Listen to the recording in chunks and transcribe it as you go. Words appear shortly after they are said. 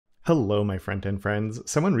Hello, my front-end friends.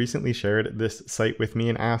 Someone recently shared this site with me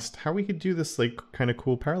and asked how we could do this like kind of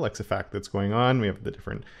cool parallax effect that's going on. We have the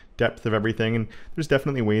different depth of everything, and there's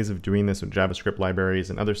definitely ways of doing this with JavaScript libraries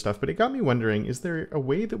and other stuff, but it got me wondering, is there a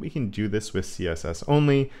way that we can do this with CSS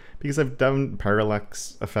only? Because I've done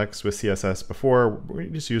parallax effects with CSS before. We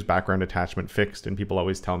just use background attachment fixed, and people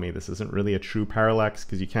always tell me this isn't really a true parallax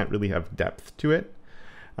because you can't really have depth to it.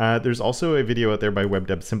 There's also a video out there by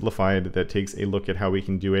WebDev Simplified that takes a look at how we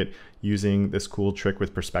can do it using this cool trick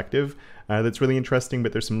with perspective. That's really interesting,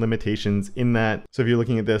 but there's some limitations in that. So if you're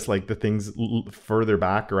looking at this, like the things further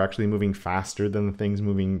back are actually moving faster than the things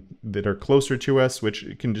moving that are closer to us,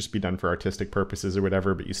 which can just be done for artistic purposes or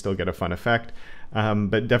whatever, but you still get a fun effect.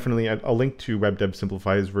 But definitely I'll link to WebDev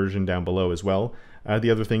Simplified's version down below as well. The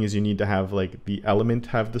other thing is you need to have like the element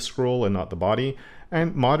have the scroll and not the body.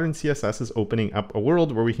 And modern CSS is opening up a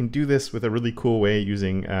world where we can do this with a really cool way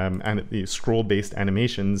using scroll-based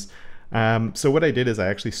animations. So what I did is I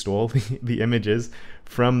actually stole the images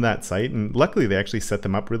from that site, and luckily they actually set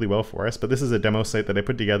them up really well for us. But this is a demo site that I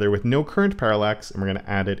put together with no current parallax, and we're going to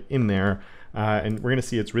add it in there. And we're going to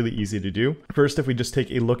see it's really easy to do. First, if we just take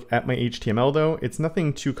a look at my HTML though, it's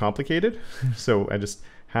nothing too complicated. So I just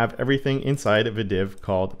have everything inside of a div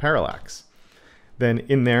called Parallax. Then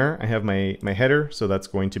in there, I have my header. So that's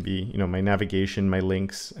going to be, my navigation, my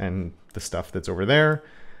links, and the stuff that's over there.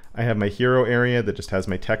 I have my hero area that just has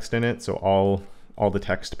my text in it. So all the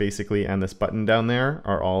text basically and this button down there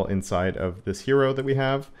are all inside of this hero that we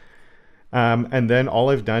have. And then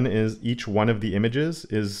all I've done is each one of the images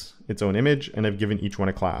is its own image, and I've given each one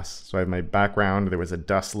a class. So I have my background, there was a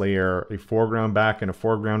dust layer, a foreground back, and a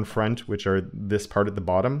foreground front, which are this part at the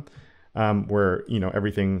bottom, where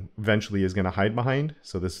everything eventually is going to hide behind.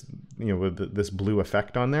 So this, with this blue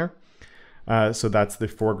effect on there. So that's the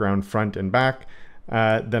foreground, front, and back.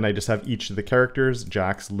 Then I just have each of the characters,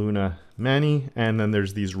 Jax, Luna, Manny, and then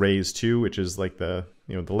there's these rays too, which is like the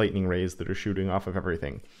the lightning rays that are shooting off of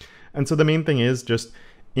everything. And so the main thing is just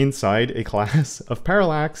inside a class of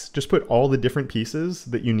Parallax, just put all the different pieces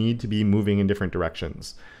that you need to be moving in different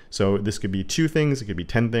directions. So this could be 2 things, it could be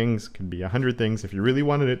 10 things, it could be 100 things. If you really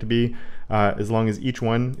wanted it to be, as long as each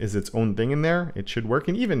one is its own thing in there, it should work.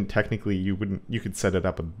 And even technically you could set it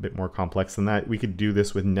up a bit more complex than that. We could do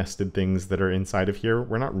this with nested things that are inside of here.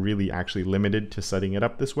 We're not really actually limited to setting it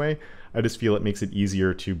up this way. I just feel it makes it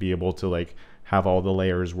easier to be able to have all the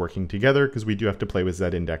layers working together, because we do have to play with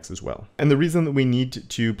Z-index as well. And the reason that we need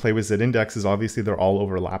to play with Z-index is obviously they're all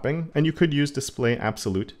overlapping, and you could use display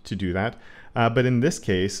absolute to do that. But in this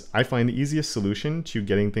case, I find the easiest solution to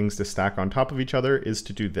getting things to stack on top of each other is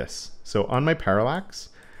to do this. So on my parallax,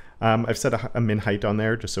 I've set a min height on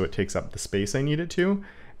there just so it takes up the space I need it to.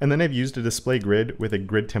 And then I've used a display grid with a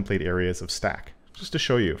grid template areas of stack. Just to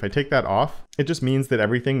show you, if I take that off, it just means that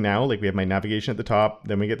everything now, like we have my navigation at the top,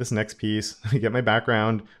 then we get this next piece, we get my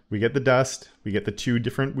background, we get the dust, we get the 2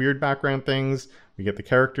 different weird background things, we get the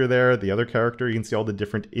character there, the other character, you can see all the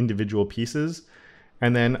different individual pieces.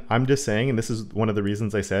 And then I'm just saying, and this is one of the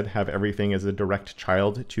reasons I said have everything as a direct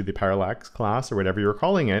child to the Parallax class or whatever you're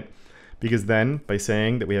calling it, because then by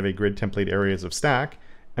saying that we have a grid template areas of stack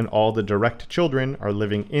and all the direct children are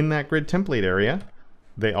living in that grid template area,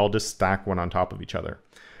 they all just stack one on top of each other.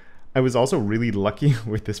 I was also really lucky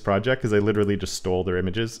with this project because I literally just stole their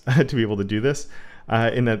images to be able to do this,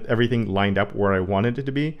 in that everything lined up where I wanted it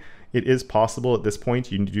to be. It is possible at this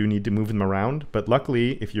point, you do need to move them around, but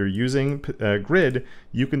luckily if you're using grid,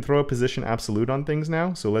 you can throw a position absolute on things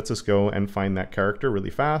now. So let's just go and find that character really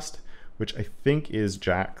fast, which I think is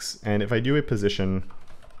Jax. And if I do a position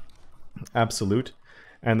absolute,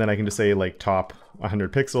 and then I can just say like top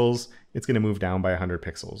 100 pixels, it's going to move down by 100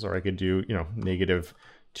 pixels. Or I could do, negative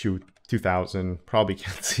 2000, probably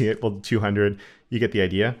can't see it, well, 200, you get the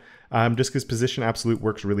idea. Just because position absolute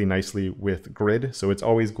works really nicely with grid. So it's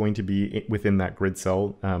always going to be within that grid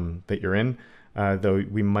cell that you're in. Though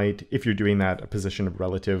we might, if you're doing that, a position of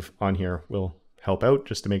relative on here will help out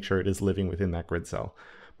just to make sure it is living within that grid cell.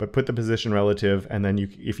 But put the position relative, and then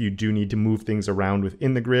if you do need to move things around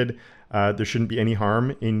within the grid, there shouldn't be any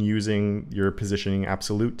harm in using your positioning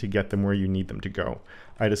absolute to get them where you need them to go.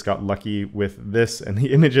 I just got lucky with this and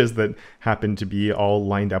the images that happen to be all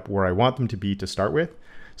lined up where I want them to be to start with.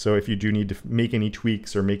 So if you do need to make any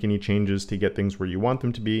tweaks or make any changes to get things where you want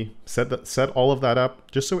them to be, set all of that up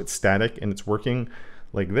just so it's static and it's working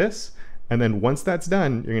like this. And then once that's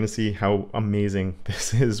done, you're going to see how amazing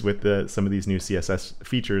this is with some of these new CSS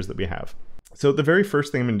features that we have. So the very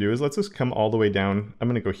first thing I'm going to do is let's just come all the way down. I'm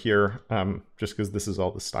going to go here just because this is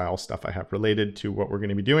all the style stuff I have related to what we're going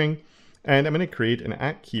to be doing. And I'm going to create an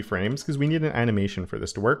at keyframes because we need an animation for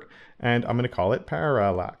this to work. And I'm going to call it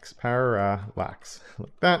Parallax,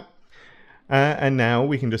 like that. And now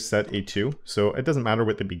we can just set a 2. So it doesn't matter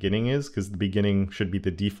what the beginning is because the beginning should be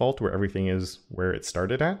the default where everything is where it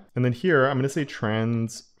started at. And then here I'm going to say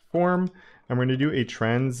transform, and we're going to do a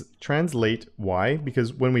translate y,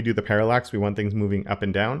 because when we do the parallax, we want things moving up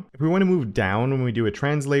and down. If we want to move down when we do a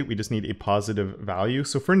translate, we just need a positive value.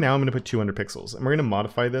 So for now, I'm going to put 200 pixels, and we're going to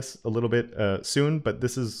modify this a little bit soon, but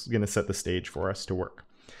this is going to set the stage for us to work.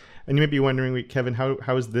 And you might be wondering, wait, Kevin,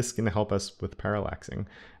 how is this going to help us with parallaxing?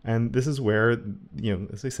 And this is where,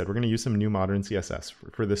 as I said, we're going to use some new modern CSS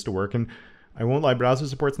for this to work. And I won't lie, browser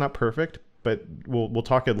support's not perfect, but we'll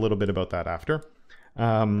talk a little bit about that after.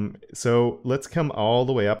 So let's come all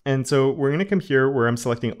the way up. And so we're going to come here where I'm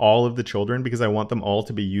selecting all of the children because I want them all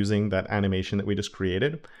to be using that animation that we just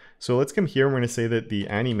created. So let's come here. We're going to say that the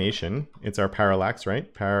animation, it's our parallax,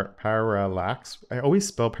 right? Parallax. I always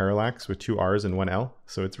spell parallax with 2 R's and 1 L.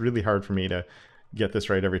 So it's really hard for me to get this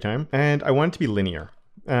right every time. And I want it to be linear.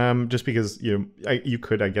 Just because you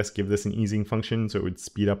could, I guess, give this an easing function so it would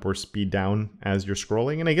speed up or speed down as you're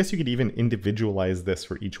scrolling. And I guess you could even individualize this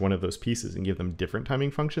for each one of those pieces and give them different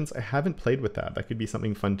timing functions. I haven't played with that. That could be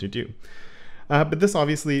something fun to do. But this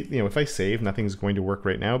obviously, if I save, nothing's going to work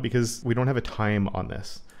right now because we don't have a time on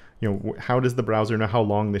this. How does the browser know how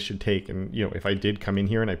long this should take? And if I did come in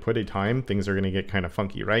here and I put a time, things are going to get kind of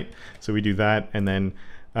funky, right? So we do that, and then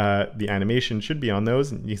the animation should be on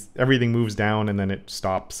those, and everything moves down and then it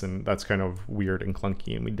stops, and that's kind of weird and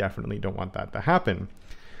clunky, and we definitely don't want that to happen.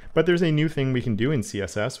 But there's a new thing we can do in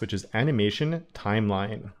CSS, which is animation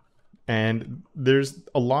timeline. And there's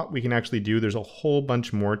a lot we can actually do. There's a whole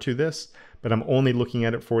bunch more to this, but I'm only looking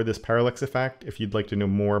at it for this parallax effect. If you'd like to know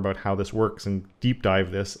more about how this works and deep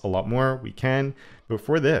dive this a lot more, we can. But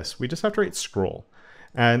for this, we just have to write scroll.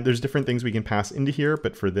 And there's different things we can pass into here,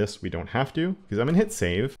 but for this, we don't have to, because I'm gonna hit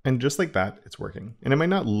save, and just like that, it's working. And it might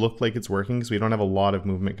not look like it's working because we don't have a lot of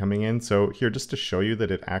movement coming in. So here, just to show you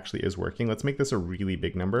that it actually is working, let's make this a really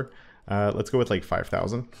big number. Let's go with like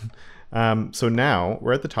 5,000. So now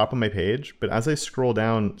we're at the top of my page, but as I scroll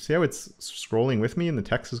down, see how it's scrolling with me and the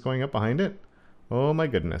text is going up behind it? Oh my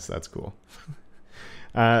goodness, that's cool.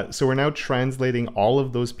 So we're now translating all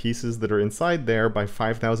of those pieces that are inside there by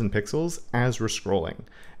 5,000 pixels as we're scrolling.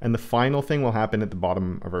 And the final thing will happen at the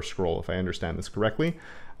bottom of our scroll, if I understand this correctly.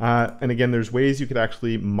 And again, there's ways you could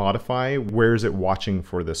actually modify where is it watching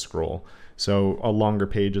for this scroll. So a longer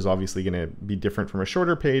page is obviously going to be different from a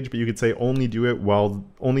shorter page, but you could say only do it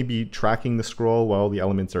only be tracking the scroll while the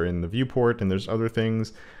elements are in the viewport, and there's other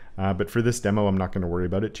things. But for this demo, I'm not going to worry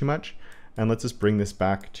about it too much. And let's just bring this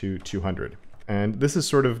back to 200. And this is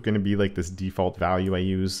sort of going to be like this default value I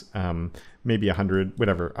use, maybe 100,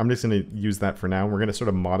 whatever. I'm just going to use that for now. We're going to sort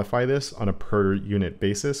of modify this on a per unit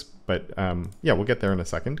basis. But yeah, we'll get there in a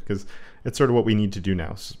second because it's sort of what we need to do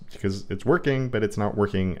now because it's working, but it's not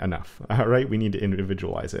working enough. All right, we need to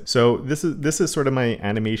individualize it. So this is sort of my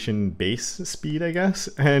animation base speed, I guess.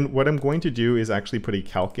 And what I'm going to do is actually put a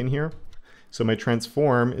calc in here. So my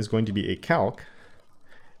transform is going to be a calc.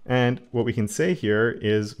 And what we can say here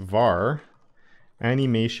is var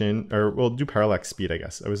animation, or we'll do parallax speed, I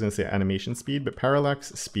guess. I was going to say animation speed, but parallax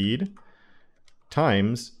speed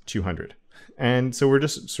times 200. And so we're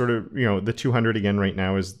just sort of, the 200 again right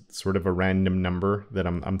now is sort of a random number that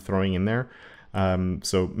I'm throwing in there.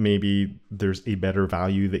 So maybe there's a better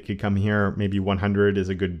value that could come here. Maybe 100 is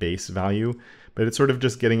a good base value, but it's sort of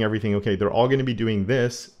just getting everything, okay, they're all going to be doing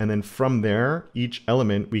this. And then from there, each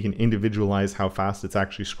element, we can individualize how fast it's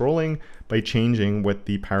actually scrolling by changing what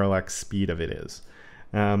the parallax speed of it is.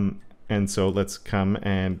 And so let's come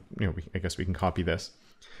and, I guess we can copy this.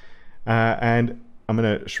 And I'm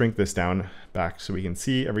going to shrink this down back so we can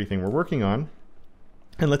see everything we're working on.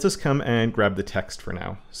 And let's just come and grab the text for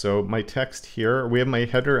now. So my text here, we have my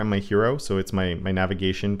header and my hero. So it's my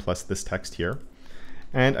navigation plus this text here.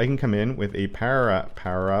 And I can come in with a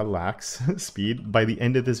parallax speed. By the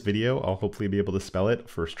end of this video, I'll hopefully be able to spell it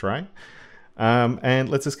first try. And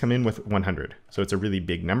let's just come in with 100. So it's a really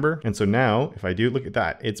big number. And so now if I do look at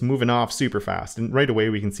that, it's moving off super fast. And right away,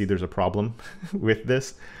 we can see there's a problem with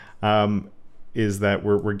this, is that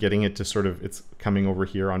we're getting it to sort of, it's coming over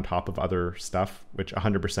here on top of other stuff, which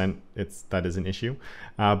 100% that is an issue.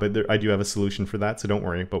 But I do have a solution for that. So don't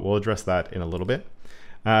worry, but we'll address that in a little bit.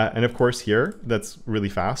 And of course here, that's really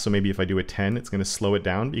fast. So maybe if I do a 10, it's going to slow it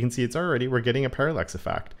down. But you can see we're getting a parallax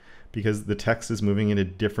effect, because the text is moving at a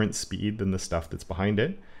different speed than the stuff that's behind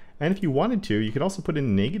it. And if you wanted to, you could also put in a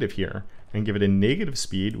negative here and give it a negative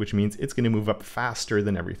speed, which means it's going to move up faster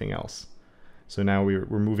than everything else. So now we're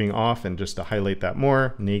moving off, and just to highlight that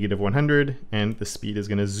more, -100, and the speed is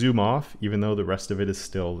going to zoom off even though the rest of it is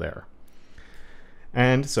still there.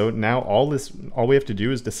 And so now all we have to do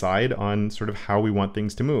is decide on sort of how we want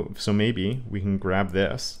things to move. So maybe we can grab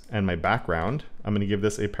this, and my background, I'm going to give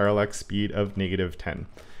this a parallax speed of -10.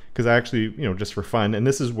 Because I actually, just for fun, and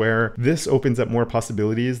this is where this opens up more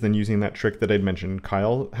possibilities than using that trick that I'd mentioned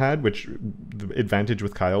Kyle had, which the advantage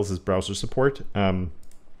with Kyle's is browser support.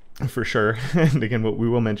 For sure. And again, we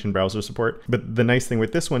will mention browser support. But the nice thing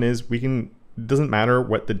with this one is it doesn't matter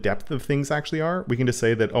what the depth of things actually are. We can just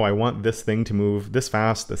say that, oh, I want this thing to move this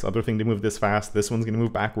fast, this other thing to move this fast, this one's going to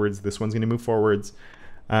move backwards, this one's going to move forwards.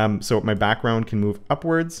 So my background can move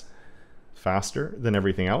upwards faster than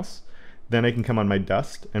everything else. Then I can come on my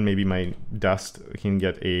dust, and maybe my dust can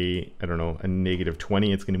get a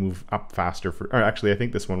 -20. It's going to move up faster or actually, I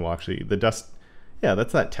think this one will actually, the dust, yeah,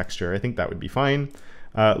 that's that texture. I think that would be fine.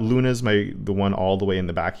 Luna's the one all the way in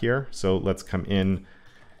the back here. So let's come in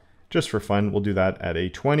just for fun. We'll do that at a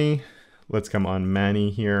 20. Let's come on Manny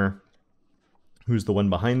here, who's the one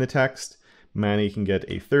behind the text. Manny can get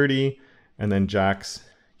a 30, and then Jax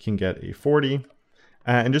can get a 40.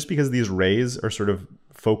 And just because these rays are sort of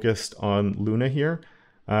focused on Luna here,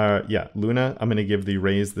 Luna, I'm going to give the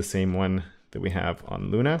rays the same one that we have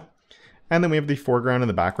on Luna. And then we have the foreground and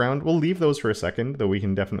the background. We'll leave those for a second, though we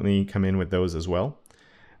can definitely come in with those as well.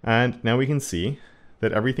 And now we can see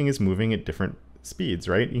that everything is moving at different speeds,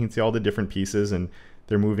 right? You can see all the different pieces, and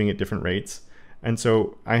they're moving at different rates. And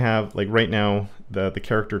so I have, like right now, the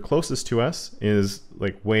character closest to us is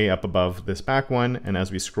like way up above this back one. And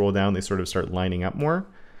as we scroll down, they sort of start lining up more.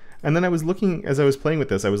 And then I was looking, as I was playing with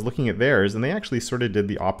this, I was looking at theirs, and they actually sort of did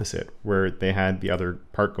the opposite, where they had the other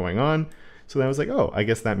part going on. So then I was like, oh, I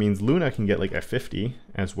guess that means Luna can get like a 50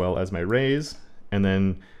 as well as my rays. And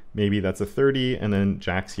then maybe that's a 30, and then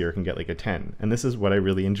Jax here can get like a 10. And this is what I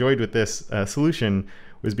really enjoyed with this solution,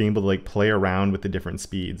 was being able to like play around with the different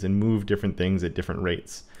speeds and move different things at different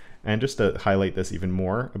rates. And just to highlight this even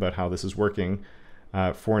more about how this is working,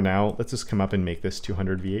 for now, let's just come up and make this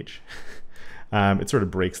 200 VH. It sort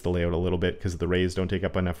of breaks the layout a little bit because the rays don't take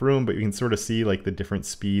up enough room, but you can sort of see like the different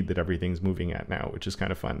speed that everything's moving at now, which is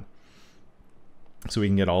kind of fun. So we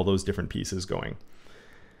can get all those different pieces going.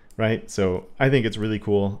 Right, so I think it's really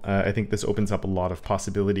cool. I think this opens up a lot of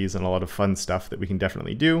possibilities and a lot of fun stuff that we can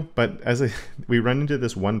definitely do. But we run into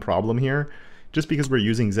this one problem here, just because we're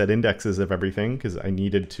using Z indexes of everything, because I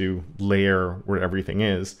needed to layer where everything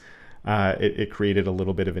is, it created a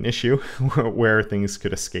little bit of an issue where things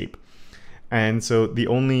could escape. And so the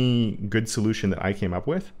only good solution that I came up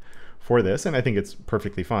with for this, and I think it's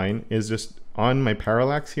perfectly fine, is just on my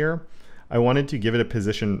parallax here, I wanted to give it a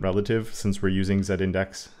position relative, since we're using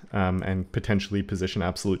Z-index, and potentially position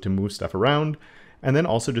absolute to move stuff around, and then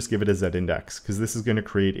also just give it a Z-index, because this is going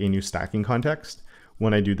to create a new stacking context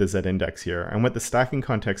when I do the Z-index here. And what the stacking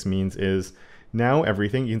context means is now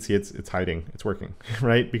everything, you can see it's hiding, it's working,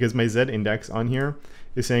 right? Because my Z-index on here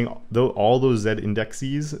is saying all those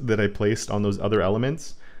Z-indexes that I placed on those other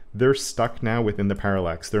elements, they're stuck now within the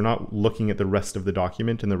parallax. They're not looking at the rest of the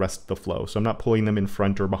document and the rest of the flow. So I'm not pulling them in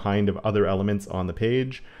front or behind of other elements on the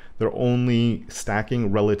page. They're only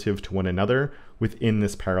stacking relative to one another within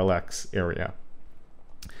this parallax area.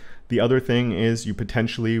 The other thing is you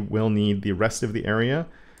potentially will need the rest of the area.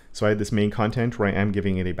 So I had this main content where I am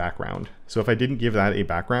giving it a background. So if I didn't give that a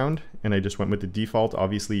background and I just went with the default,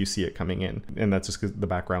 obviously you see it coming in. And that's just because the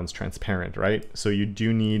background's transparent, right? So you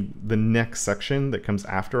do need the next section that comes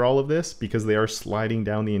after all of this, because they are sliding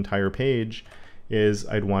down the entire page, is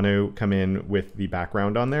I'd want to come in with the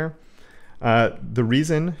background on there. The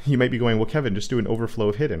reason you might be going, well, Kevin, just do an overflow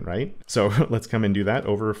of hidden, right? So let's come and do that,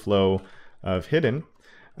 overflow of hidden.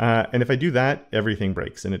 And if I do that, everything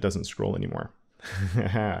breaks and it doesn't scroll anymore.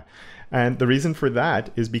 And the reason for that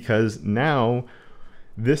is because now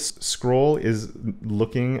this scroll is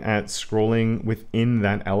looking at scrolling within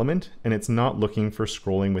that element, and it's not looking for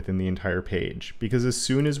scrolling within the entire page. Because as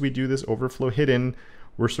soon as we do this overflow hidden,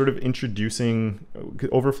 we're sort of introducing,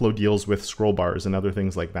 overflow deals with scroll bars and other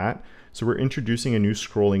things like that. So we're introducing a new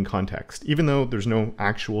scrolling context. Even though there's no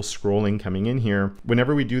actual scrolling coming in here,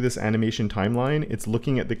 whenever we do this animation timeline, it's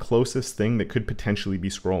looking at the closest thing that could potentially be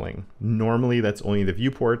scrolling. Normally that's only the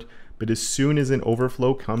viewport, but as soon as an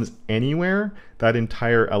overflow comes anywhere, that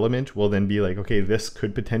entire element will then be like, okay, this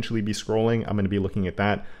could potentially be scrolling. I'm going to be looking at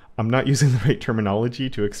that. I'm not using the right terminology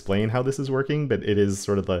to explain how this is working, but it is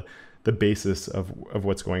sort of the basis of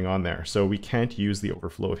what's going on there. So we can't use the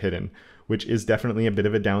overflow of hidden, which is definitely a bit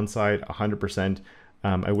of a downside, 100%.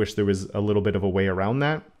 I wish there was a little bit of a way around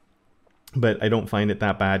that, but I don't find it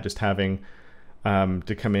that bad just having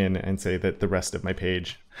to come in and say that the rest of my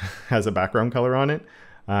page has a background color on it.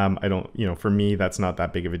 I don't, for me, that's not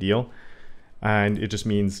that big of a deal. And it just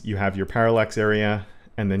means you have your parallax area,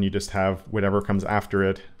 and then you just have whatever comes after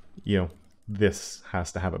it, this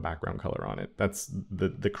has to have a background color on it. That's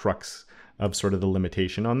the crux of sort of the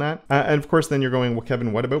limitation on that. And of course, then you're going, well,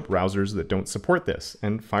 Kevin, what about browsers that don't support this?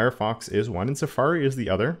 And Firefox is one and Safari is the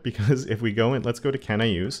other, because if we go and let's go to Can I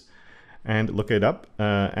Use and look it up,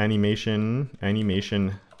 animation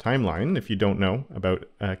timeline. If you don't know about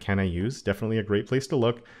Can I Use, definitely a great place to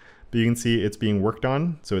look. But you can see it's being worked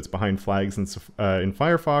on, so it's behind flags in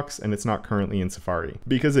Firefox, and it's not currently in Safari.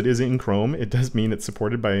 Because it is in Chrome, it does mean it's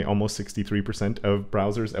supported by almost 63% of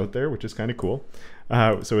browsers out there, which is kind of cool.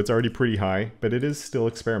 So it's already pretty high, but it is still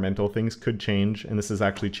experimental. Things could change, and this has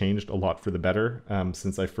actually changed a lot for the better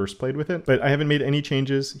since I first played with it. But I haven't made any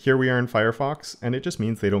changes. Here we are in Firefox, and it just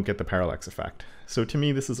means they don't get the parallax effect. So to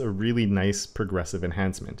me, this is a really nice progressive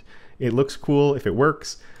enhancement. It looks cool if it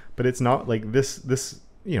works, but it's not like this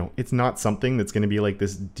it's not something that's going to be like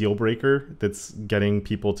this deal breaker that's getting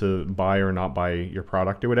people to buy or not buy your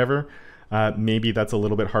product or whatever. Maybe that's a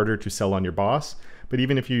little bit harder to sell on your boss, but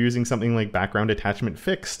even if you're using something like background attachment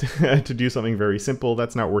fixed to do something very simple,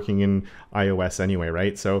 that's not working in iOS anyway,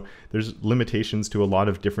 right? So there's limitations to a lot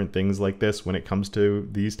of different things like this when it comes to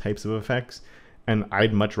these types of effects. And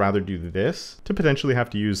I'd much rather do this to potentially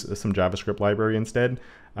have to use some JavaScript library instead.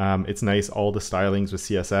 It's nice, all the stylings with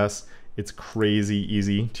CSS. It's crazy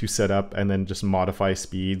easy to set up and then just modify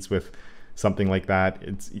speeds with something like that.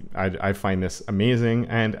 I find this amazing,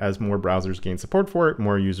 and as more browsers gain support for it,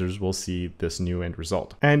 more users will see this new end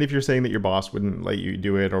result. And if you're saying that your boss wouldn't let you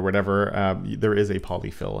do it or whatever, there is a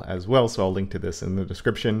polyfill as well, so I'll link to this in the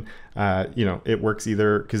description. It works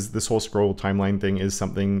either, because this whole scroll timeline thing is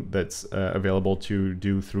something that's available to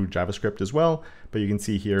do through JavaScript as well, but you can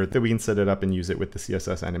see here that we can set it up and use it with the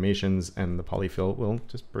CSS animations, and the polyfill will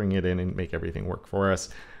just bring it in and make everything work for us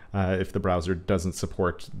if the browser doesn't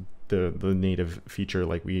support the native feature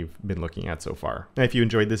like we've been looking at so far. Now, if you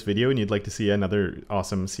enjoyed this video and you'd like to see another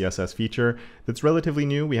awesome CSS feature that's relatively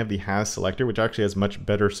new, we have the has selector, which actually has much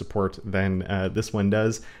better support than this one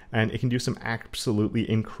does, and it can do some absolutely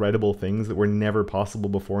incredible things that were never possible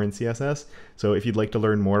before in CSS. So if you'd like to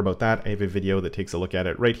learn more about that, I have a video that takes a look at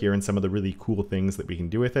it right here and some of the really cool things that we can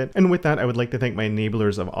do with it. And with that, I would like to thank my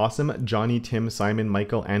enablers of awesome, Johnny, Tim, Simon,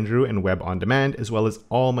 Michael, Andrew, and Web On Demand, as well as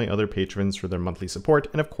all my other patrons for their monthly support.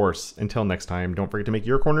 And of course, until next time, don't forget to make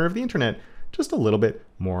your corner of the internet just a little bit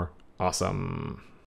more awesome.